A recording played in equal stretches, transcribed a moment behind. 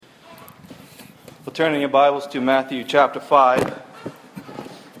Well, turn in your Bibles to Matthew chapter 5,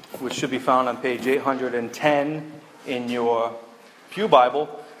 which should be found on page 810 in your Pew Bible.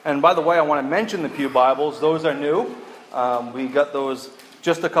 And by the way, I want to mention the Pew Bibles. Those are new. We got those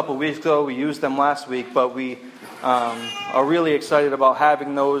just a couple weeks ago. We used them last week, but we are really excited about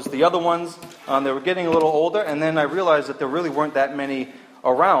having those. The other ones, they were getting a little older, and then I realized that there really weren't that many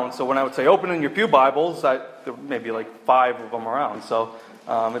around. So when I would say, open in your Pew Bibles, there may be like 5 of them around. So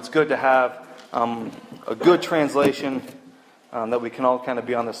it's good to have a good translation that we can all kind of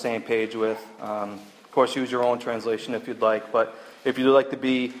be on the same page with. Of course, use your own translation if you'd like, but if you'd like to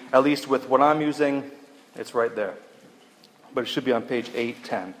be at least with what I'm using, it's right there. But it should be on page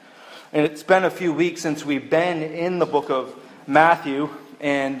 810. And it's been a few weeks since we've been in the book of Matthew,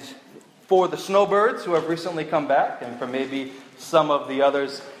 and for the snowbirds who have recently come back, and for maybe some of the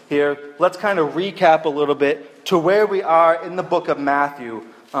others here, let's kind of recap a little bit to where we are in the book of Matthew.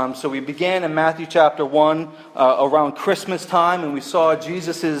 So we began in Matthew chapter 1 around Christmas time, and we saw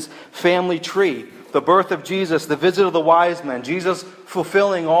Jesus' family tree, the birth of Jesus, the visit of the wise men, Jesus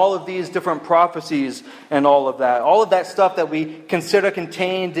fulfilling all of these different prophecies and all of that. All of that stuff that we consider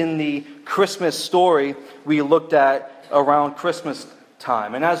contained in the Christmas story, we looked at around Christmas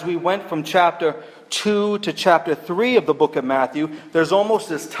time. And as we went from chapter 2 to chapter 3 of the book of Matthew, there's almost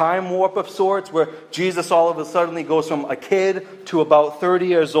this time warp of sorts where Jesus all of a sudden goes from a kid to about 30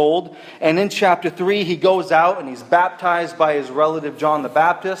 years old. And in chapter 3, he goes out and he's baptized by his relative John the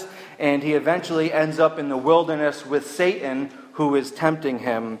Baptist, and he eventually ends up in the wilderness with Satan, who is tempting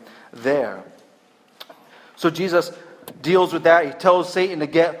him there. So Jesus deals with that. He tells Satan to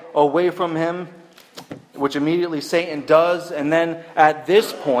get away from him, which immediately Satan does. And then at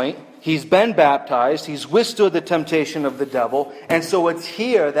this point, he's been baptized, he's withstood the temptation of the devil, and so it's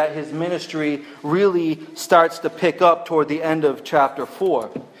here that his ministry really starts to pick up toward the end of chapter 4.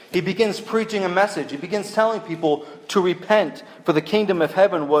 He begins preaching a message. He begins telling people to repent, for the kingdom of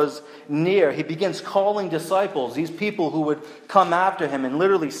heaven was near. He begins calling disciples, these people who would come after him and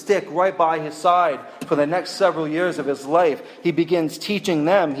literally stick right by his side for the next several years of his life. He begins teaching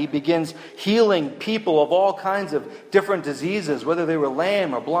them. He begins healing people of all kinds of different diseases, whether they were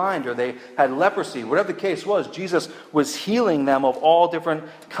lame or blind or they had leprosy. Whatever the case was, Jesus was healing them of all different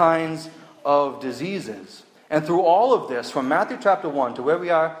kinds of diseases. And through all of this, from Matthew chapter 1 to where we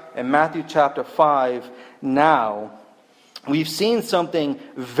are in Matthew chapter 5 now, we've seen something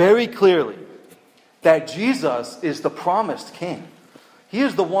very clearly, that Jesus is the promised king. He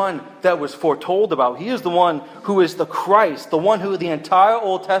is the one that was foretold about. He is the one who is the Christ, the one who the entire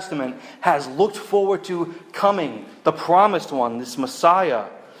Old Testament has looked forward to coming, the promised one, this Messiah.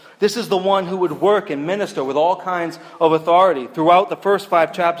 This is the one who would work and minister with all kinds of authority. Throughout the first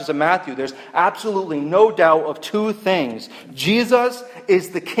 5 chapters of Matthew, there's absolutely no doubt of 2 things. Jesus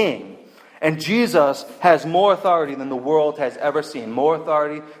is the king, and Jesus has more authority than the world has ever seen. More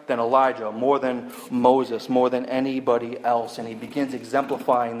authority than Elijah, more than Moses, more than anybody else. And he begins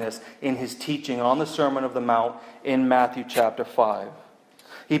exemplifying this in his teaching on the Sermon of the Mount in Matthew chapter 5.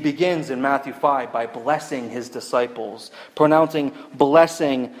 He begins in Matthew 5 by blessing his disciples, pronouncing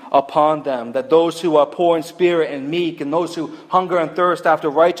blessing upon them, that those who are poor in spirit and meek, and those who hunger and thirst after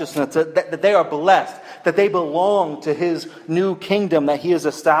righteousness, that they are blessed, that they belong to his new kingdom that he is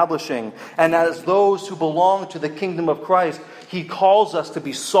establishing. And as those who belong to the kingdom of Christ, he calls us to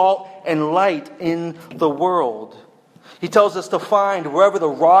be salt and light in the world. He tells us to find wherever the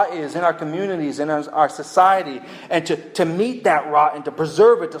rot is in our communities, in our society, and to meet that rot and to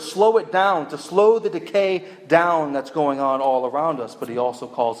preserve it, to slow it down, to slow the decay down that's going on all around us. But he also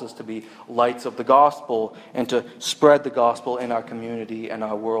calls us to be lights of the gospel and to spread the gospel in our community and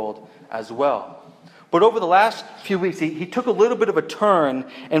our world as well. But over the last few weeks, he took a little bit of a turn,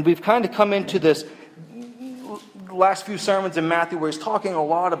 and we've kind of come into this last few sermons in Matthew where he's talking a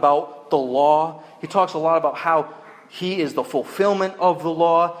lot about the law. He talks a lot about how he is the fulfillment of the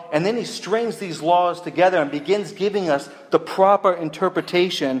law. And then he strings these laws together and begins giving us the proper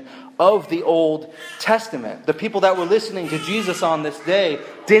interpretation of the Old Testament. The people that were listening to Jesus on this day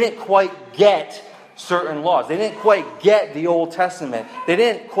didn't quite get certain laws. They didn't quite get the Old Testament. They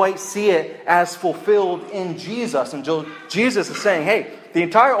didn't quite see it as fulfilled in Jesus. And Jesus is saying, hey, the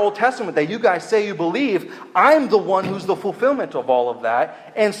entire Old Testament that you guys say you believe, I'm the one who's the fulfillment of all of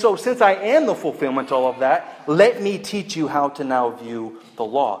that. And so since I am the fulfillment of all of that, let me teach you how to now view the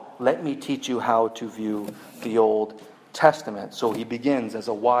law. Let me teach you how to view the Old Testament. So he begins as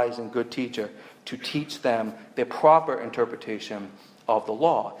a wise and good teacher to teach them the proper interpretation of the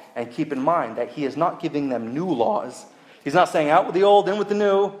law. And keep in mind that he is not giving them new laws. He's not saying out with the old, in with the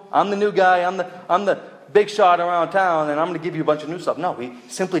new. I'm the new guy. I'm the big shot around town and I'm going to give you a bunch of new stuff. No, he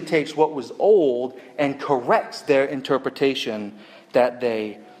simply takes what was old and corrects their interpretation that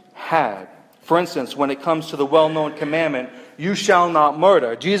they had. For instance, when it comes to the well-known commandment, you shall not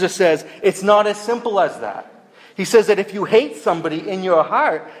murder, Jesus says it's not as simple as that. He says that if you hate somebody in your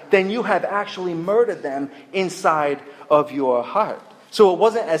heart, then you have actually murdered them inside of your heart. So it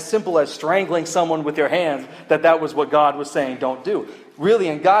wasn't as simple as strangling someone with your hands, that was what God was saying don't do. Really,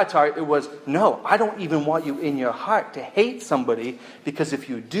 in God's heart, it was, no, I don't even want you in your heart to hate somebody, because if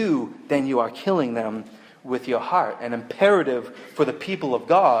you do, then you are killing them with your heart. An imperative for the people of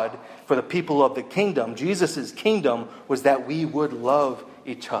God, for the people of the kingdom, Jesus' kingdom, was that we would love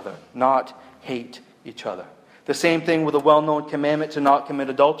each other, not hate each other. The same thing with the well-known commandment to not commit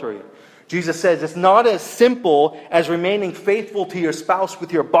adultery. Jesus says it's not as simple as remaining faithful to your spouse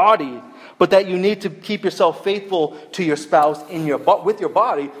with your body, but that you need to keep yourself faithful to your spouse with your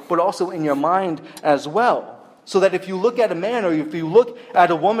body, but also in your mind as well. So that if you look at a man or if you look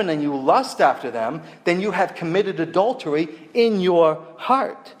at a woman and you lust after them, then you have committed adultery in your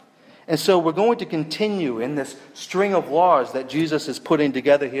heart. And so we're going to continue in this string of laws that Jesus is putting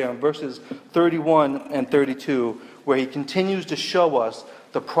together here in verses 31 and 32, where he continues to show us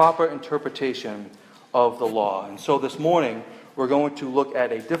the proper interpretation of the law. And so this morning, we're going to look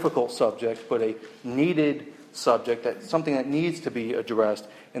at a difficult subject, but a needed subject, something that needs to be addressed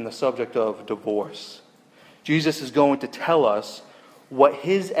in the subject of divorce. Jesus is going to tell us what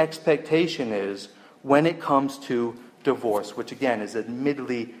his expectation is when it comes to divorce, which again is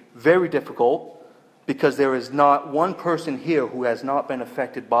admittedly very difficult, because there is not one person here who has not been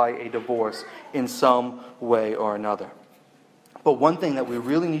affected by a divorce in some way or another. But one thing that we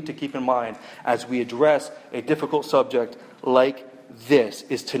really need to keep in mind as we address a difficult subject like this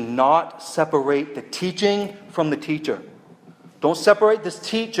is to not separate the teaching from the teacher. Don't separate this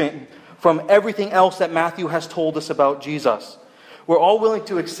teaching from everything else that Matthew has told us about Jesus. We're all willing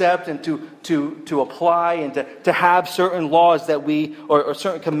to accept and to apply and to have certain laws that we, or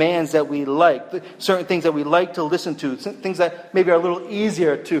certain commands that we like, certain things that we like to listen to, things that maybe are a little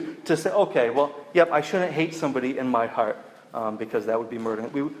easier to say, okay, well, yep, I shouldn't hate somebody in my heart, because that would be murder.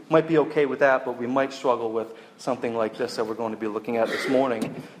 We might be okay with that, but we might struggle with something like this that we're going to be looking at this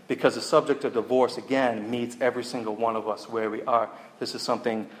morning, because the subject of divorce, again, meets every single one of us where we are. This is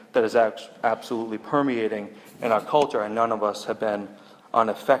something that is absolutely permeating in our culture, and none of us have been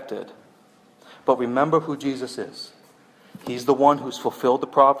unaffected. But remember who Jesus is. He's the one who's fulfilled the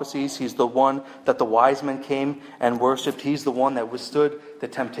prophecies. He's the one that the wise men came and worshipped. He's the one that withstood the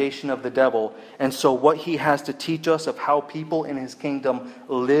temptation of the devil. And so what he has to teach us of how people in his kingdom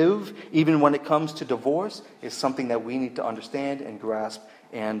live, even when it comes to divorce, is something that we need to understand and grasp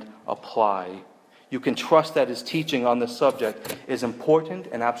and apply. You can trust that his teaching on this subject is important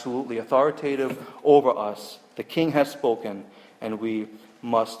and absolutely authoritative over us. The king has spoken, and we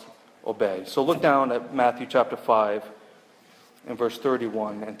must obey. So look down at Matthew chapter 5 and verse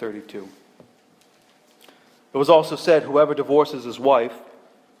 31 and 32. It was also said, whoever divorces his wife,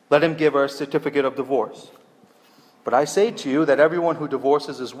 let him give her a certificate of divorce. But I say to you that everyone who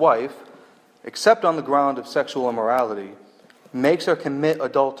divorces his wife, except on the ground of sexual immorality, makes her commit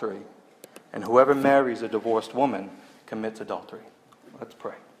adultery. And whoever marries a divorced woman commits adultery. Let's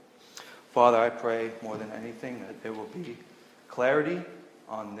pray. Father, I pray more than anything that there will be clarity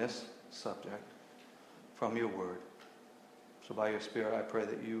on this subject from your word. So by your Spirit, I pray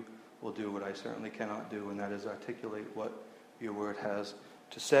that you will do what I certainly cannot do, and that is articulate what your word has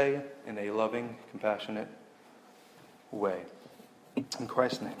to say in a loving, compassionate way. In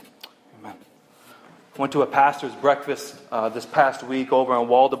Christ's name, amen. I went to a pastor's breakfast this past week over in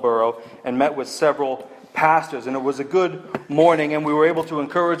Waldoboro and met with several pastors, and it was a good morning, and we were able to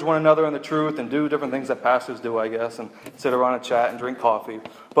encourage one another in the truth and do different things that pastors do, I guess, and sit around and chat and drink coffee.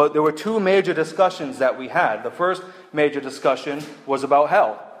 But there were two major discussions that we had. The first major discussion was about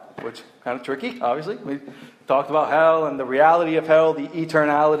hell, which kind of tricky, obviously. We talked about hell and the reality of hell, the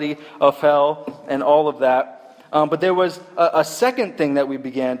eternality of hell, and all of that. But there was a second thing that we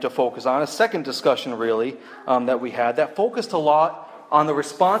began to focus on, a second discussion really, that we had, that focused a lot on the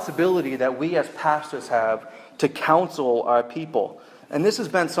responsibility that we as pastors have to counsel our people. And this has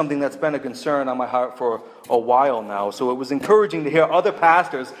been something that's been a concern on my heart for a while now. So it was encouraging to hear other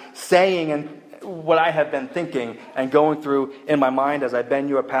pastors saying and what I have been thinking and going through in my mind as I've been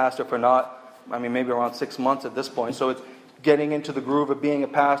your pastor for maybe around 6 months at this point. So it's getting into the groove of being a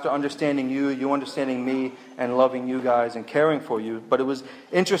pastor, understanding you understanding me, and loving you guys and caring for you. But it was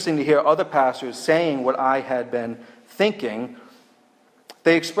interesting to hear other pastors saying what I had been thinking.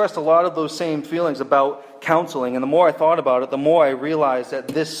 They expressed a lot of those same feelings about counseling. And the more I thought about it, the more I realized that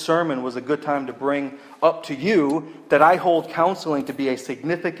this sermon was a good time to bring up to you that I hold counseling to be a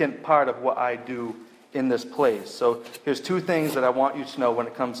significant part of what I do in this place. So here's two things that I want you to know when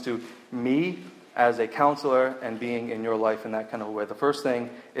it comes to me as a counselor and being in your life in that kind of way. The first thing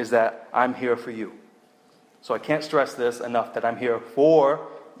is that I'm here for you. So I can't stress this enough, that I'm here for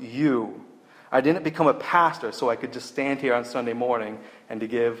you. I didn't become a pastor so I could just stand here on Sunday morning and to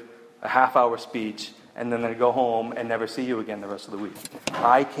give a half-hour speech and then I go home and never see you again the rest of the week.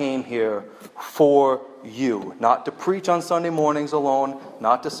 I came here for you, not to preach on Sunday mornings alone,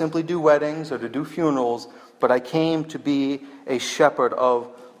 not to simply do weddings or to do funerals, but I came to be a shepherd of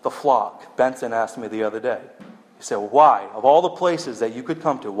the flock. Benson asked me the other day. He said, well, why? Of all the places that you could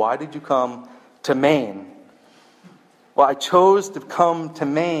come to, why did you come to Maine? Well, I chose to come to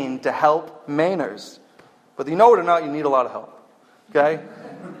Maine to help Mainers. Whether you know it or not, you need a lot of help. Okay?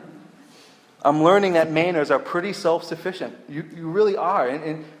 I'm learning that Mainers are pretty self-sufficient. You really are.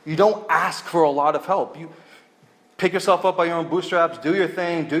 And you don't ask for a lot of help. You pick yourself up by your own bootstraps, do your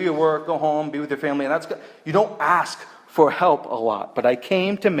thing, do your work, go home, be with your family. And that's good. You don't ask for help a lot. But I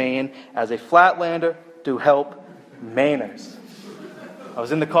came to Maine as a Flatlander to help Mainers. I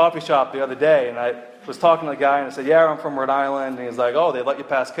was in the coffee shop the other day, and I was talking to the guy, and I said, yeah, I'm from Rhode Island. And he's like, oh, they let you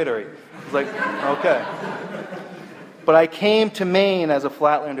pass Kittery. I was like, okay. But I came to Maine as a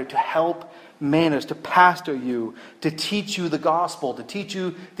Flatlander to help Mainers, to pastor you, to teach you the gospel, to teach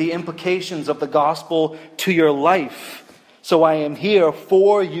you the implications of the gospel to your life. So I am here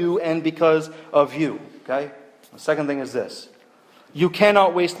for you and because of you. Okay? The second thing is this. You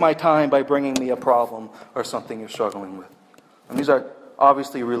cannot waste my time by bringing me a problem or something you're struggling with. And these are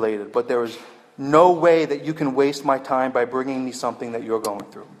obviously related, but there is no way that you can waste my time by bringing me something that you're going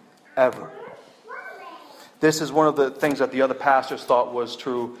through. Ever. This is one of the things that the other pastors thought was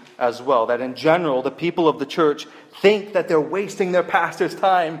true as well. That in general, the people of the church think that they're wasting their pastor's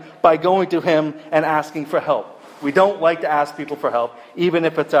time by going to him and asking for help. We don't like to ask people for help, even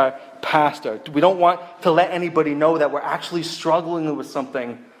if it's our pastor. We don't want to let anybody know that we're actually struggling with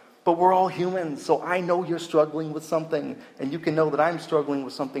something. But we're all humans, so I know you're struggling with something, and you can know that I'm struggling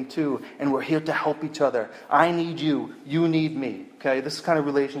with something too, and we're here to help each other. I need you, you need me, okay? This is the kind of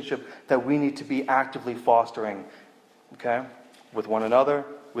relationship that we need to be actively fostering, okay? With one another,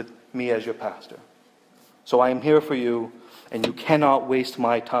 with me as your pastor. So I am here for you, and you cannot waste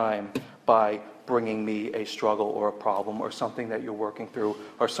my time by bringing me a struggle or a problem or something that you're working through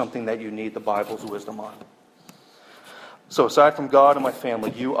or something that you need the Bible's wisdom on. So aside from God and my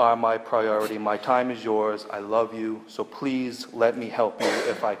family, you are my priority. My time is yours. I love you. So please let me help you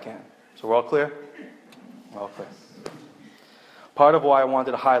if I can. So we're all clear? We're all clear. Part of why I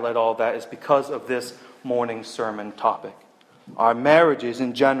wanted to highlight all that is because of this morning's sermon topic. Our marriages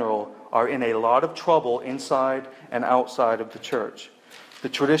in general are in a lot of trouble inside and outside of the church. The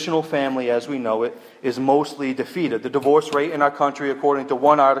traditional family, as we know it, is mostly defeated. The divorce rate in our country, according to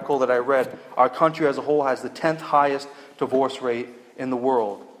one article that I read, our country as a whole has the 10th highest divorce rate in the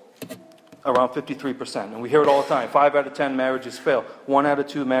world, around 53%. And we hear it all the time. 5 out of 10 marriages fail. 1 out of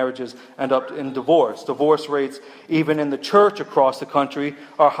 2 marriages end up in divorce. Divorce rates, even in the church across the country,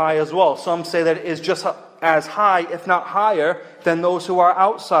 are high as well. Some say that it is just as high, if not higher, than those who are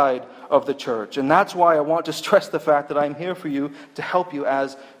outside of the church. And that's why I want to stress the fact that I'm here for you to help you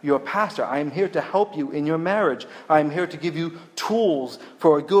as your pastor. I am here to help you in your marriage. I am here to give you tools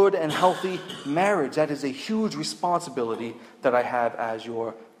for a good and healthy marriage. That is a huge responsibility that I have as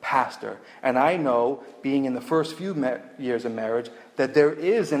your pastor. And I know, being in the first few years of marriage, that there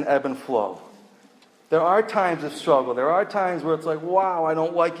is an ebb and flow. There are times of struggle. There are times where it's like, wow, I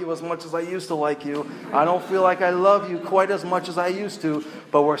don't like you as much as I used to like you. I don't feel like I love you quite as much as I used to.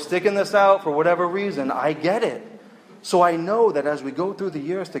 But we're sticking this out for whatever reason. I get it. So I know that as we go through the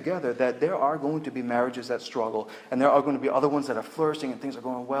years together, that there are going to be marriages that struggle. And there are going to be other ones that are flourishing and things are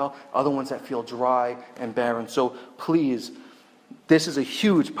going well. Other ones that feel dry and barren. So please, this is a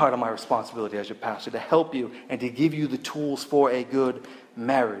huge part of my responsibility as your pastor, to help you and to give you the tools for a good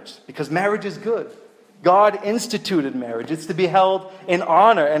marriage. Because marriage is good. God instituted marriage. It's to be held in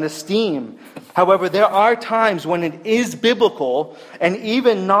honor and esteem. However, there are times when it is biblical and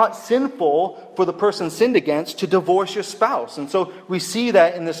even not sinful for the person sinned against to divorce your spouse. And so we see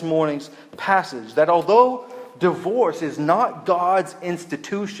that in this morning's passage, that although divorce is not God's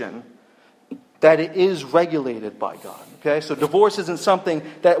institution, that it is regulated by God. Okay? So divorce isn't something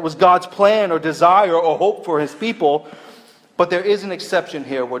that was God's plan or desire or hope for his people. But there is an exception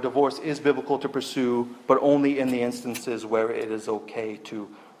here where divorce is biblical to pursue, but only in the instances where it is okay to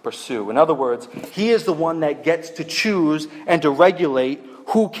pursue. In other words, he is the one that gets to choose and to regulate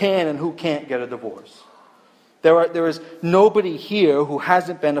who can and who can't get a divorce. There is nobody here who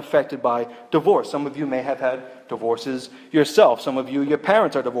hasn't been affected by divorce. Some of you may have had divorces yourself. Some of you, your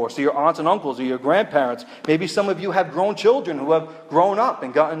parents are divorced, or your aunts and uncles, or your grandparents. Maybe some of you have grown children who have grown up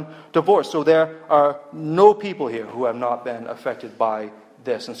and gotten divorced. So there are no people here who have not been affected by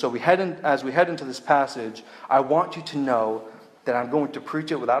this. And so as we head into this passage, I want you to know that I'm going to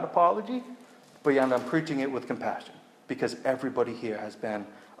preach it without apology, but yet I'm preaching it with compassion, because everybody here has been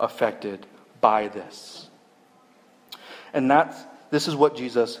affected by this. And this is what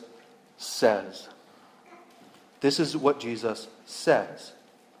Jesus says. This is what Jesus says.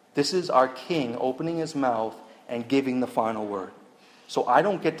 This is our King opening his mouth and giving the final word. So I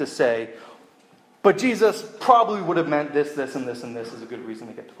don't get to say, but Jesus probably would have meant this, this, and this, and this is a good reason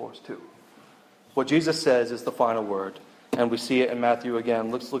to get divorced too. What Jesus says is the final word. And we see it in Matthew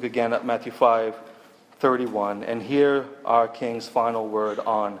again. Let's look again at Matthew 5:31. And hear our King's final word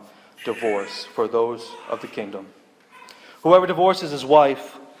on divorce for those of the kingdom. Whoever divorces his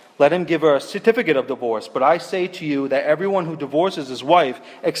wife, let him give her a certificate of divorce. But I say to you that everyone who divorces his wife,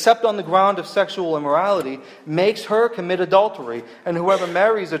 except on the ground of sexual immorality, makes her commit adultery. And whoever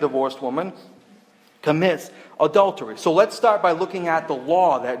marries a divorced woman commits adultery. So let's start by looking at the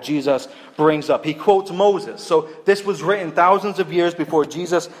law that Jesus brings up. He quotes Moses. So this was written thousands of years before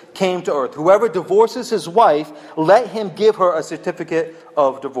Jesus came to earth. Whoever divorces his wife, let him give her a certificate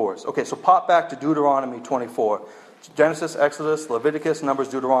of divorce. Okay, so pop back to Deuteronomy 24. Genesis, Exodus, Leviticus, Numbers,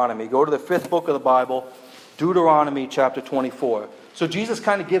 Deuteronomy. Go to the 5th book of the Bible, Deuteronomy chapter 24. So Jesus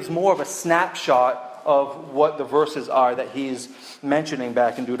kind of gives more of a snapshot of what the verses are that he's mentioning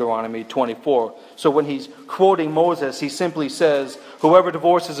back in Deuteronomy 24. So when he's quoting Moses, he simply says, whoever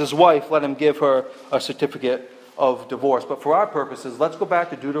divorces his wife, let him give her a certificate of divorce. But for our purposes, let's go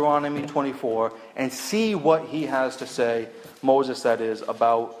back to Deuteronomy 24 and see what he has to say, Moses that is,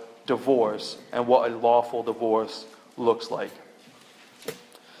 about divorce and what a lawful divorce looks like.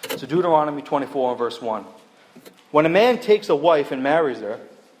 So Deuteronomy 24 and verse 1. When a man takes a wife and marries her,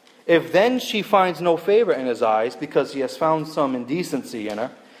 if then she finds no favor in his eyes because he has found some indecency in her,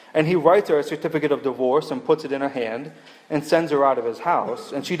 and he writes her a certificate of divorce and puts it in her hand and sends her out of his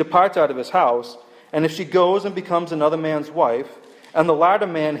house, and she departs out of his house, and if she goes and becomes another man's wife, and the latter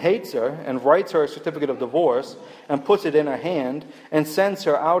man hates her and writes her a certificate of divorce and puts it in her hand and sends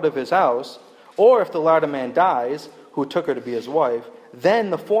her out of his house, or if the latter man dies, who took her to be his wife, then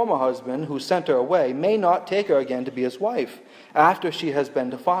the former husband who sent her away may not take her again to be his wife after she has been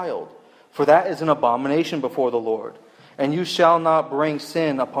defiled. For that is an abomination before the Lord. And you shall not bring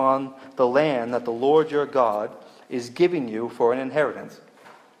sin upon the land that the Lord your God is giving you for an inheritance.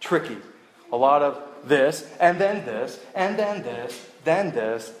 Tricky. A lot of this, and then this, and then this, then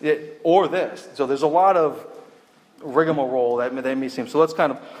this, or this. So there's a lot of rigmarole that may seem. So let's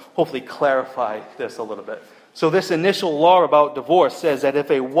kind of hopefully clarify this a little bit. So this initial law about divorce says that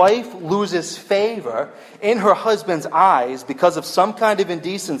if a wife loses favor in her husband's eyes because of some kind of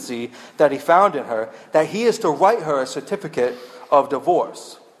indecency that he found in her, that he is to write her a certificate of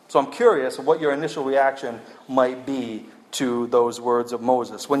divorce. So I'm curious what your initial reaction might be to those words of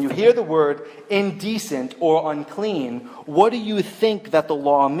Moses. When you hear the word indecent or unclean, what do you think that the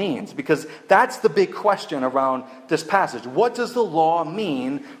law means? Because that's the big question around this passage. What does the law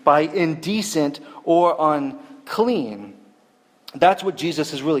mean by indecent or unclean? That's what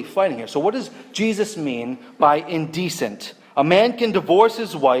Jesus is really fighting here. So what does Jesus mean by indecent? A man can divorce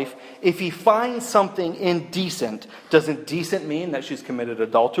his wife if he finds something indecent. Does indecent mean that she's committed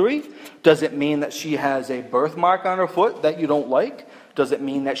adultery? Does it mean that she has a birthmark on her foot that you don't like? Does it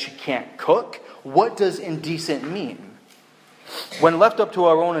mean that she can't cook? What does indecent mean? When left up to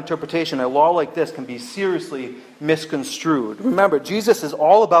our own interpretation, a law like this can be seriously misconstrued. Remember, Jesus is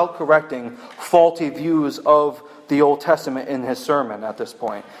all about correcting faulty views of the Old Testament in his sermon at this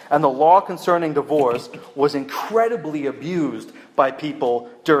point. And the law concerning divorce was incredibly abused by people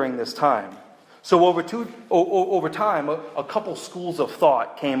during this time. So over time, a couple schools of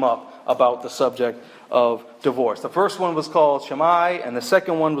thought came up about the subject of divorce. The first one was called Shammai, and the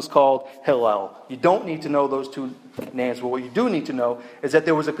second one was called Hillel. You don't need to know those two names, but what you do need to know is that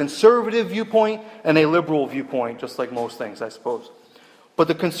there was a conservative viewpoint and a liberal viewpoint, just like most things, I suppose. But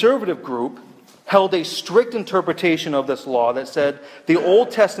the conservative group held a strict interpretation of this law that said the Old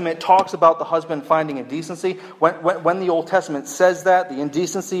Testament talks about the husband finding indecency. When the Old Testament says that, the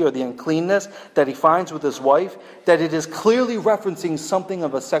indecency or the uncleanness that he finds with his wife, that it is clearly referencing something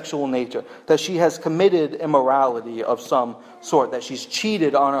of a sexual nature, that she has committed immorality of some sort, that she's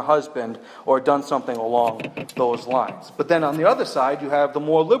cheated on her husband or done something along those lines. But then on the other side, you have the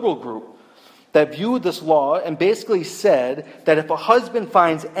more liberal group that viewed this law and basically said that if a husband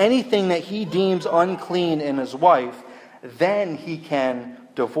finds anything that he deems unclean in his wife, then he can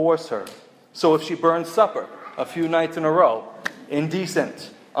divorce her. So if she burns supper a few nights in a row, indecent,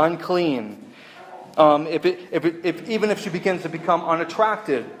 unclean, even if she begins to become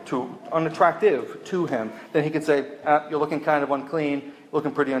unattractive to him, then he can say, you're looking kind of unclean,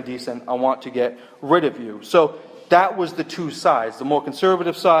 looking pretty indecent, I want to get rid of you. So that was the two sides, the more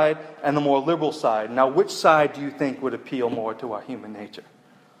conservative side and the more liberal side. Now, which side do you think would appeal more to our human nature?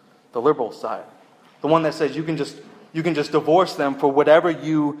 The liberal side. The one that says you can just divorce them for whatever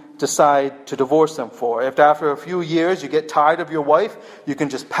you decide to divorce them for. If after a few years you get tired of your wife, you can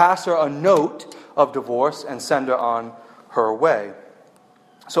just pass her a note of divorce and send her on her way.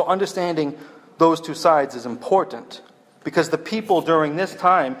 So understanding those two sides is important. Because the people during this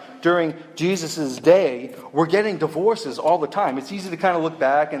time, during Jesus' day, were getting divorces all the time. It's easy to kind of look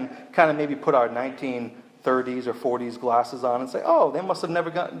back and kind of maybe put our 1930s or 40s glasses on and say, oh, they must have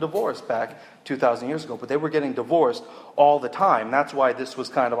never gotten divorced back 2,000 years ago. But they were getting divorced all the time. That's why this was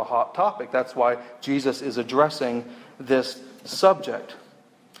kind of a hot topic. That's why Jesus is addressing this subject.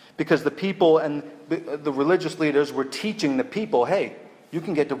 Because the people and the religious leaders were teaching the people, hey, you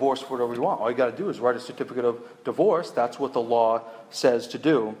can get divorced for whatever you want. All you got to do is write a certificate of divorce. That's what the law says to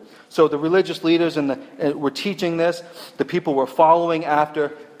do. So the religious leaders were teaching this. The people were following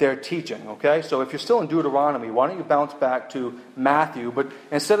after their teaching. Okay? So if you're still in Deuteronomy, why don't you bounce back to Matthew? But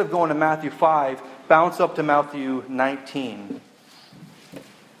instead of going to Matthew 5, bounce up to Matthew 19.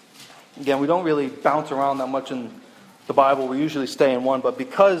 Again, we don't really bounce around that much in the Bible. We usually stay in one. But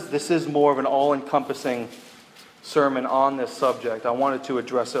because this is more of an all-encompassing sermon on this subject, I wanted to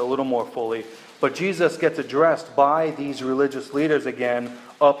address it a little more fully. But Jesus gets addressed by these religious leaders again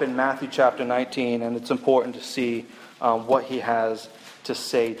up in Matthew chapter 19, and it's important to see what he has to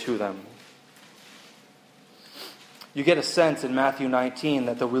say to them. You get a sense in Matthew 19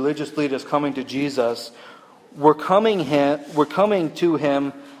 that the religious leaders coming to Jesus were coming to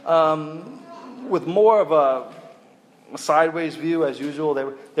him with more of a sideways view as usual.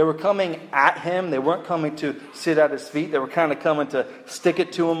 They were coming at him. They weren't coming to sit at his feet. They were kind of coming to stick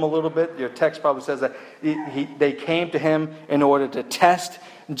it to him a little bit. Your text probably says that they came to him in order to test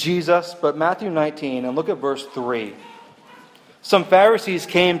Jesus. But Matthew 19, and look at verse 3. Some Pharisees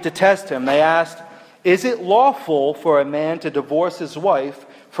came to test him. They asked, "Is it lawful for a man to divorce his wife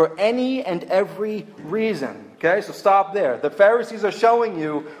for any and every reason?" Okay, so stop there. The Pharisees are showing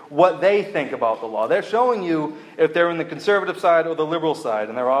you what they think about the law. They're showing you if they're in the conservative side or the liberal side.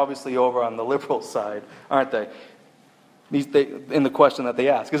 And they're obviously over on the liberal side, aren't they? In the question that they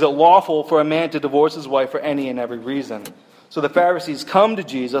ask. Is it lawful for a man to divorce his wife for any and every reason? So the Pharisees come to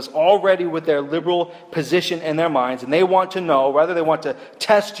Jesus already with their liberal position in their minds, and they want to know, rather they want to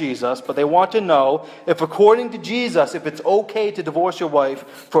test Jesus, but they want to know if according to Jesus, if it's okay to divorce your wife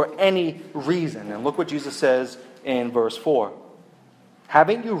for any reason. And look what Jesus says in verse 4.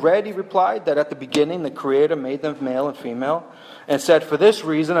 "Haven't you read," he replied, "that at the beginning the Creator made them male and female, and said, for this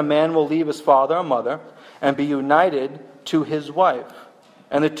reason a man will leave his father and mother and be united to his wife,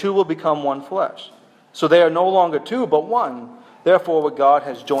 and the two will become one flesh. So they are no longer two, but one. Therefore, what God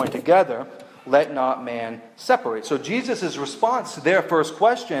has joined together, let not man separate." So Jesus' response to their first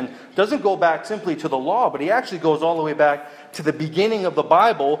question doesn't go back simply to the law, but he actually goes all the way back to the beginning of the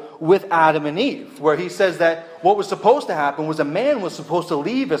Bible with Adam and Eve, where he says that what was supposed to happen was a man was supposed to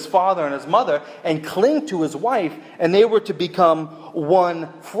leave his father and his mother and cling to his wife, and they were to become one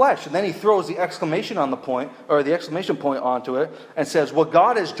flesh. And then he throws the exclamation point onto it and says, "What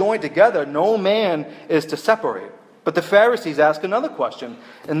God has joined together, no man is to separate." But the Pharisees ask another question,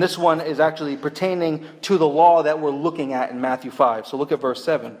 and this one is actually pertaining to the law that we're looking at in Matthew 5. So look at verse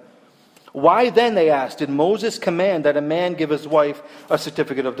 7. "Why then," they asked, "did Moses command that a man give his wife a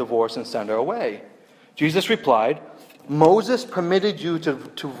certificate of divorce and send her away?" Jesus replied, "Moses permitted you to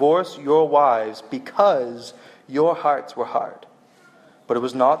divorce your wives because your hearts were hard. But it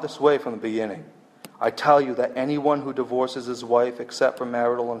was not this way from the beginning. I tell you that anyone who divorces his wife except for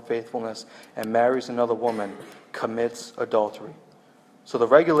marital unfaithfulness and marries another woman commits adultery." So the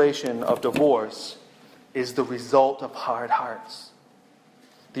regulation of divorce is the result of hard hearts.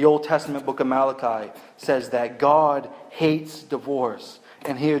 The Old Testament book of Malachi says that God hates divorce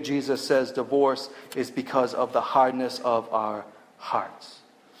And here Jesus says divorce is because of the hardness of our hearts.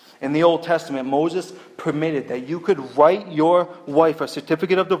 In the Old Testament, Moses permitted that you could write your wife a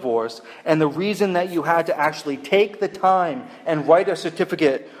certificate of divorce, and the reason that you had to actually take the time and write a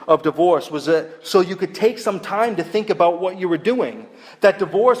certificate of divorce was so you could take some time to think about what you were doing. That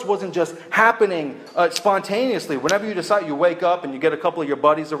divorce wasn't just happening spontaneously. Whenever you decide, you wake up and you get a couple of your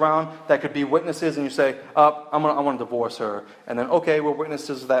buddies around that could be witnesses, and you say, I want to divorce her. And then, okay, we're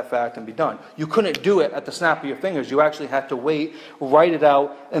witnesses of that fact, and be done. You couldn't do it at the snap of your fingers. You actually had to wait, write it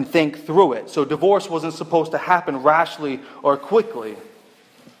out, and think through it. So divorce wasn't supposed to happen rashly or quickly.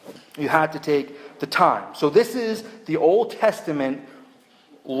 You had to take the time. So this is the Old Testament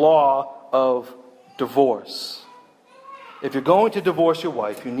law of divorce. If you're going to divorce your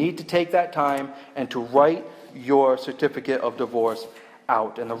wife, you need to take that time and to write your certificate of divorce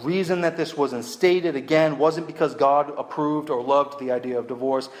out. And the reason that this was instated, again, wasn't because God approved or loved the idea of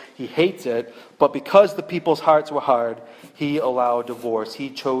divorce. He hates it. But because the people's hearts were hard, He allowed divorce.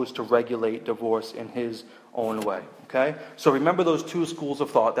 He chose to regulate divorce in His own way. Okay? So remember those two schools of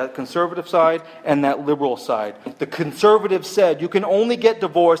thought, that conservative side and that liberal side. The conservative said you can only get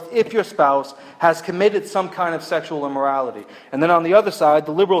divorced if your spouse has committed some kind of sexual immorality. And then on the other side,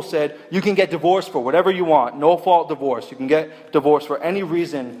 the liberal said you can get divorced for whatever you want, no-fault divorce. You can get divorced for any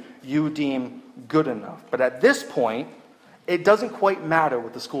reason you deem good enough. But at this point, it doesn't quite matter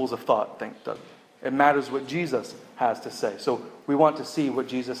what the schools of thought think, does it? It matters what Jesus has to say. So we want to see what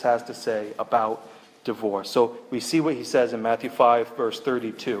Jesus has to say about divorce. So we see what He says in Matthew 5, verse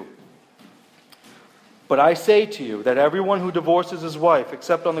 32. But I say to you that everyone who divorces his wife,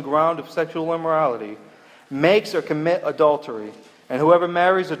 except on the ground of sexual immorality, makes or commits adultery, and whoever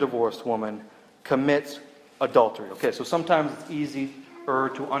marries a divorced woman commits adultery. Okay, so sometimes it's easier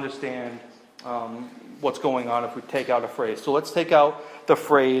to understand what's going on if we take out a phrase. So let's take out the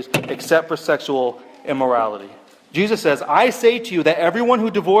phrase, except for sexual immorality. Jesus says, I say to you that everyone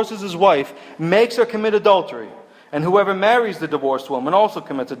who divorces his wife makes her commit adultery. And whoever marries the divorced woman also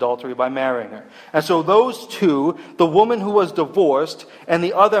commits adultery by marrying her. And so those two, the woman who was divorced and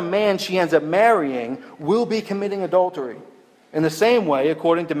the other man she ends up marrying, will be committing adultery. In the same way,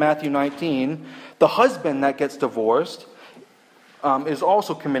 according to Matthew 19, the husband that gets divorced is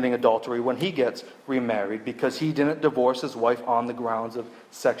also committing adultery when he gets remarried because he didn't divorce his wife on the grounds of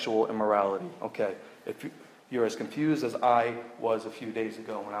sexual immorality. Okay, if you're as confused as I was a few days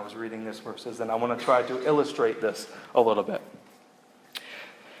ago when I was reading this verses, and I want to try to illustrate this a little bit.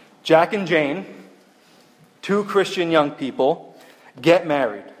 Jack and Jane, two Christian young people, get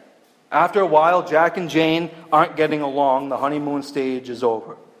married. After a while, Jack and Jane aren't getting along. The honeymoon stage is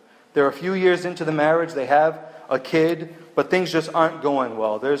over. They're a few years into the marriage. They have a kid, but things just aren't going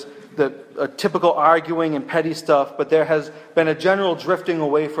well. There's a typical arguing and petty stuff, but there has been a general drifting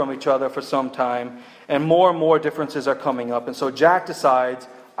away from each other for some time, and more differences are coming up. And so Jack decides,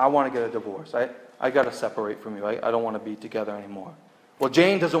 I want to get a divorce. I got to separate from you. I don't want to be together anymore. Well,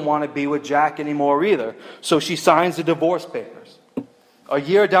 Jane doesn't want to be with Jack anymore either, so she signs the divorce papers. A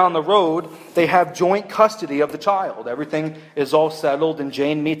year down the road, they have joint custody of the child. Everything is all settled, and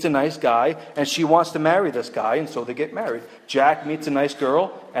Jane meets a nice guy, and she wants to marry this guy, and so they get married. Jack meets a nice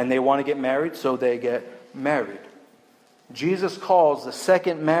girl, and they want to get married, so they get married. Jesus calls the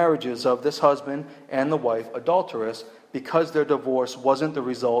second marriages of this husband and the wife adulterous because their divorce wasn't the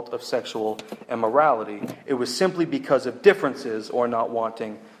result of sexual immorality. It was simply because of differences or not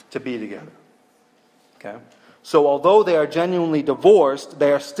wanting to be together. Okay? So although they are genuinely divorced,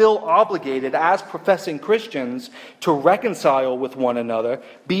 they are still obligated as professing Christians to reconcile with one another,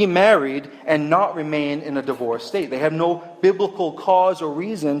 be married, and not remain in a divorced state. They have no biblical cause or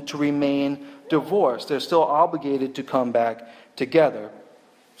reason to remain divorced. They're still obligated to come back together.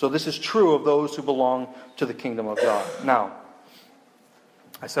 So this is true of those who belong to the kingdom of God. Now,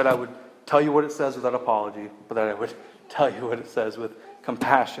 I said I would tell you what it says without apology, but that I would tell you what it says with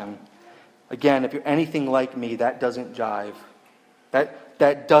compassion. Again, if you're anything like me, that doesn't jive.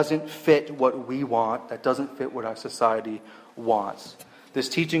 That doesn't fit what we want. That doesn't fit what our society wants. This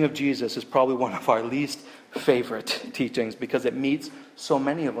teaching of Jesus is probably one of our least favorite teachings because it meets so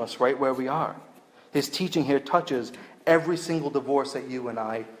many of us right where we are. His teaching here touches every single divorce that you and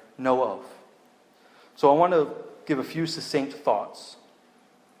I know of. So I want to give a few succinct thoughts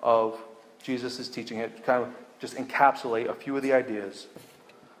of Jesus' teaching here to kind of just encapsulate a few of the ideas.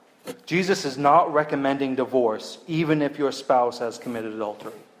 Jesus is not recommending divorce even if your spouse has committed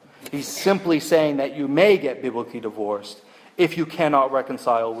adultery. He's simply saying that you may get biblically divorced if you cannot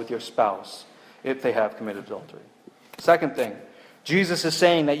reconcile with your spouse if they have committed adultery. Second thing, Jesus is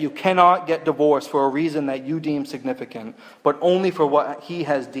saying that you cannot get divorced for a reason that you deem significant, but only for what he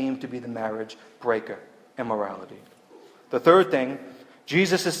has deemed to be the marriage breaker, immorality. The third thing,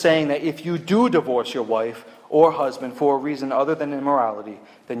 Jesus is saying that if you do divorce your wife or husband for a reason other than immorality,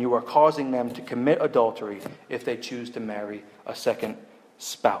 then you are causing them to commit adultery if they choose to marry a second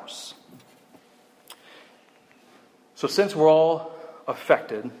spouse. So since we're all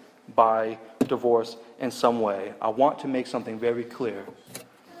affected by divorce in some way, I want to make something very clear.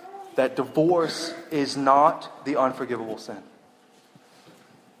 That divorce is not the unforgivable sin.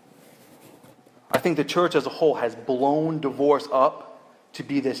 I think the church as a whole has blown divorce up to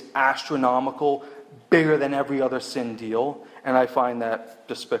be this astronomical, bigger than every other sin deal, and I find that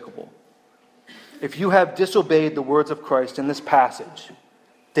despicable. If you have disobeyed the words of Christ in this passage,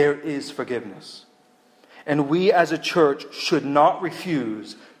 there is forgiveness. And we as a church should not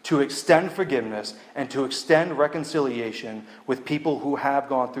refuse to extend forgiveness and to extend reconciliation with people who have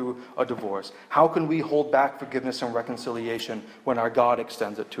gone through a divorce. How can we hold back forgiveness and reconciliation when our God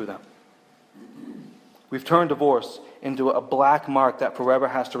extends it to them? We've turned divorce into a black mark that forever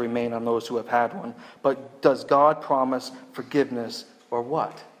has to remain on those who have had one. But does God promise forgiveness or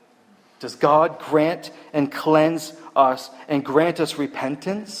what? Does God grant and cleanse us and grant us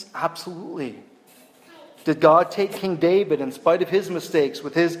repentance? Absolutely. Did God take King David in spite of his mistakes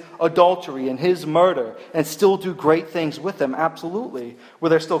with his adultery and his murder and still do great things with him? Absolutely. Were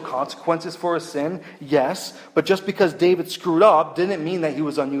there still consequences for his sin? Yes. But just because David screwed up didn't mean that he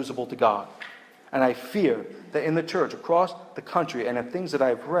was unusable to God. And I fear that in the church across the country and in things that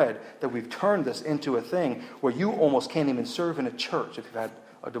I've read, that we've turned this into a thing where you almost can't even serve in a church if you've had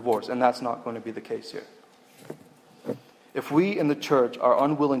a divorce. And that's not going to be the case here. If we in the church are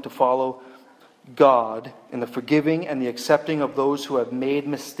unwilling to follow God in the forgiving and the accepting of those who have made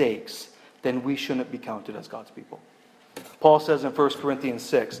mistakes, then we shouldn't be counted as God's people. Paul says in 1 Corinthians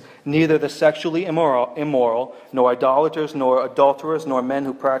 6, neither the sexually immoral, nor idolaters, nor adulterers, nor men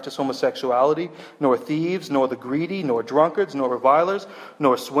who practice homosexuality, nor thieves, nor the greedy, nor drunkards, nor revilers,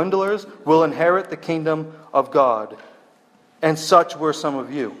 nor swindlers will inherit the kingdom of God. And such were some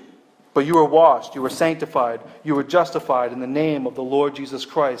of you. But you were washed, you were sanctified, you were justified in the name of the Lord Jesus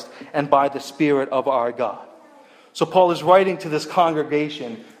Christ and by the Spirit of our God. So Paul is writing to this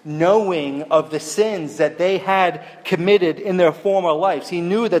congregation knowing of the sins that they had committed in their former lives. He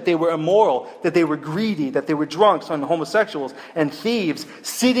knew that they were immoral, that they were greedy, that they were drunks and homosexuals and thieves,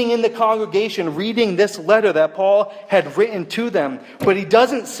 sitting in the congregation reading this letter that Paul had written to them. But he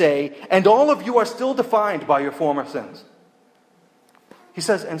doesn't say, and all of you are still defined by your former sins. He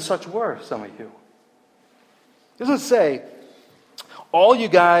says, and such were some of you. He doesn't say, all you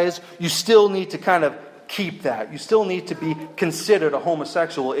guys, you still need to kind of keep that. You still need to be considered a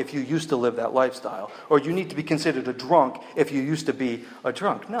homosexual if you used to live that lifestyle. Or you need to be considered a drunk if you used to be a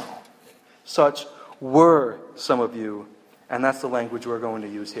drunk. No. Such were some of you. And that's the language we're going to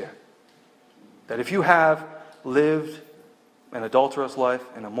use here. That if you have lived an adulterous life,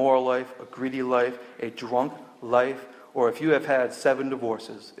 an immoral life, a greedy life, a drunk life, or if you have had 7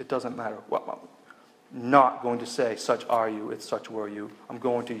 divorces, it doesn't matter. Well, I'm not going to say, such are you, it's such were you. I'm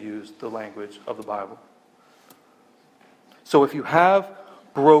going to use the language of the Bible. So if you have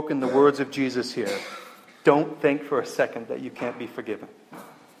broken the words of Jesus here, don't think for a second that you can't be forgiven.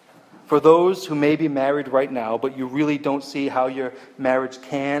 For those who may be married right now, but you really don't see how your marriage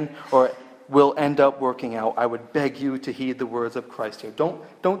can or will end up working out, I would beg you to heed the words of Christ here.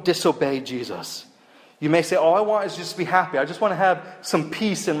 Don't disobey Jesus. You may say, all I want is just to be happy. I just want to have some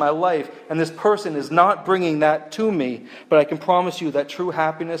peace in my life. And this person is not bringing that to me. But I can promise you that true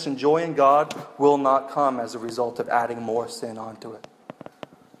happiness and joy in God will not come as a result of adding more sin onto it.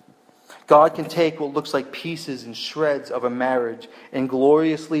 God can take what looks like pieces and shreds of a marriage and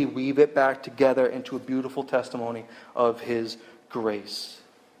gloriously weave it back together into a beautiful testimony of His grace.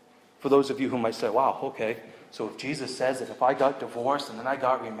 For those of you who might say, wow, okay, so if Jesus says that if I got divorced and then I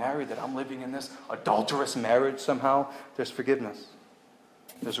got remarried, that I'm living in this adulterous marriage somehow, there's forgiveness.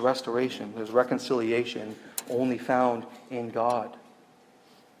 There's restoration. There's reconciliation only found in God.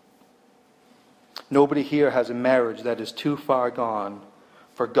 Nobody here has a marriage that is too far gone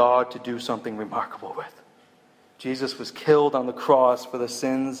for God to do something remarkable with. Jesus was killed on the cross for the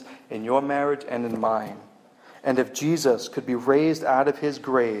sins in your marriage and in mine. And if Jesus could be raised out of his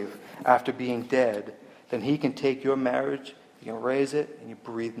grave after being dead, then he can take your marriage, you can raise it, and you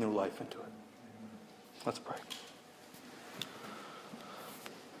breathe new life into it. Let's pray.